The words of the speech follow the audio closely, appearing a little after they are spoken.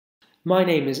My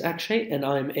name is Akshay and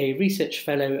I'm a research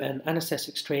fellow and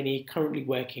anaesthetics trainee currently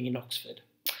working in Oxford.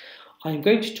 I am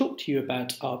going to talk to you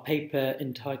about our paper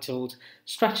entitled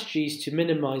Strategies to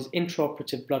Minimise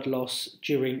Intraoperative Blood Loss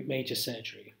During Major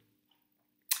Surgery.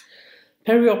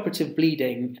 Perioperative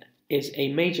bleeding is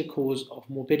a major cause of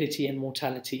morbidity and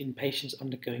mortality in patients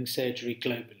undergoing surgery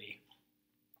globally.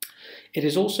 It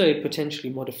is also a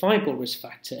potentially modifiable risk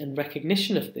factor, and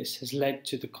recognition of this has led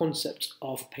to the concept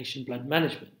of patient blood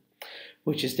management,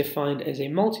 which is defined as a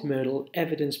multimodal,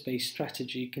 evidence-based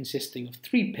strategy consisting of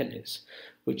 3 pillars,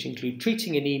 which include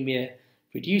treating anemia,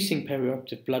 reducing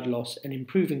perioperative blood loss, and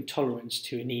improving tolerance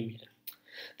to anemia.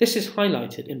 This is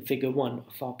highlighted in Figure 1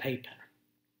 of our paper.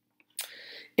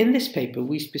 In this paper,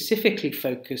 we specifically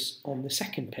focus on the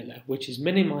second pillar, which is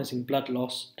minimising blood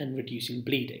loss and reducing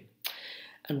bleeding.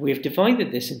 And we have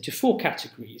divided this into 4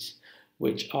 categories,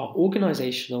 which are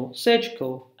organisational,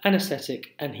 surgical,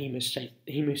 anaesthetic, and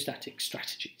hemostatic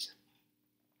strategies.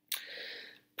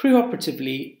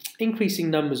 Preoperatively,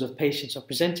 increasing numbers of patients are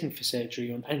presenting for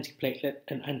surgery on antiplatelet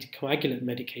and anticoagulant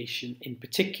medication, in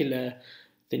particular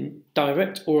the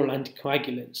direct oral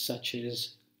anticoagulants such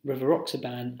as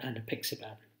rivaroxaban and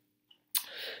apixaban.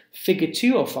 Figure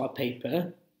 2 of our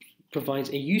paper provides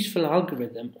a useful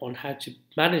algorithm on how to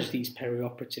manage these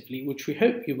perioperatively, which we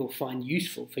hope you will find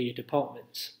useful for your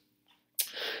departments.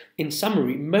 In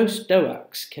summary, most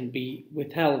DOACs can be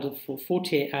withheld for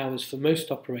 48 hours for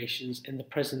most operations in the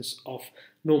presence of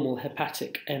normal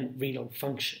hepatic and renal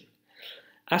function.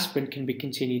 Aspirin can be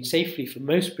continued safely for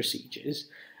most procedures,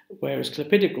 whereas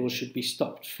clopidogrel should be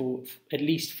stopped for at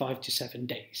least 5 to 7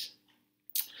 days.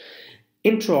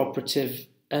 Intraoperative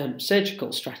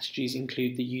surgical strategies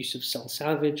include the use of cell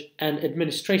salvage and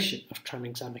administration of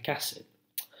tranexamic acid.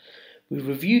 We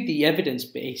reviewed the evidence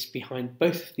base behind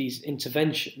both of these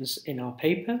interventions in our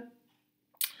paper,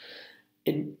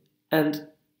 and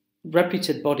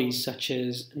reputed bodies such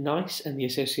as NICE and the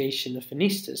Association of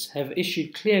Anaesthetists have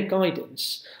issued clear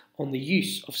guidance on the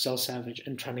use of cell salvage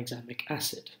and tranexamic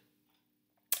acid.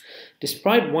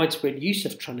 Despite widespread use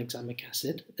of tranexamic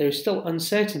acid, there is still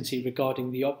uncertainty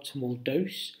regarding the optimal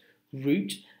dose,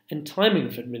 route, and timing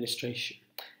of administration,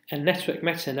 and network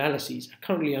meta-analyses are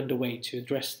currently underway to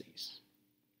address these.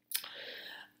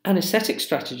 Anesthetic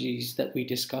strategies that we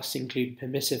discuss include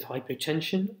permissive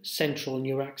hypotension, central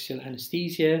neuraxial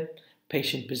anesthesia,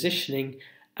 patient positioning,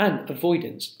 and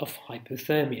avoidance of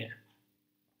hypothermia.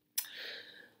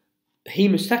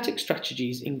 Hemostatic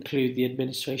strategies include the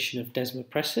administration of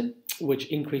desmopressin, which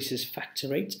increases factor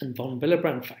VIII and von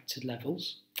Willebrand factor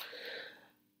levels.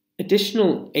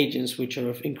 Additional agents which are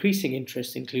of increasing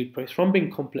interest include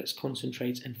prothrombin complex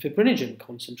concentrates and fibrinogen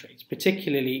concentrates,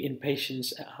 particularly in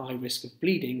patients at high risk of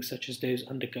bleeding, such as those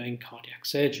undergoing cardiac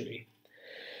surgery.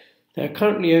 There are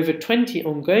currently over 20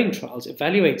 ongoing trials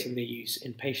evaluating their use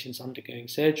in patients undergoing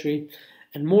surgery,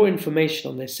 and more information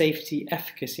on their safety,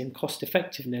 efficacy, and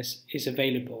cost-effectiveness is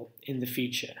available in the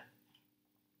future.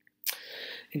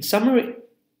 In summary,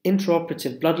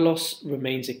 intraoperative blood loss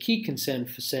remains a key concern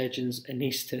for surgeons,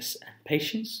 anaesthetists, and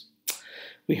patients.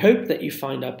 We hope that you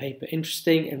find our paper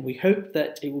interesting, and we hope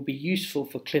that it will be useful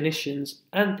for clinicians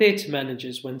and theatre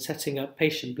managers when setting up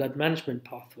patient blood management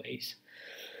pathways.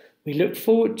 We look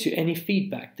forward to any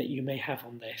feedback that you may have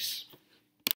on this.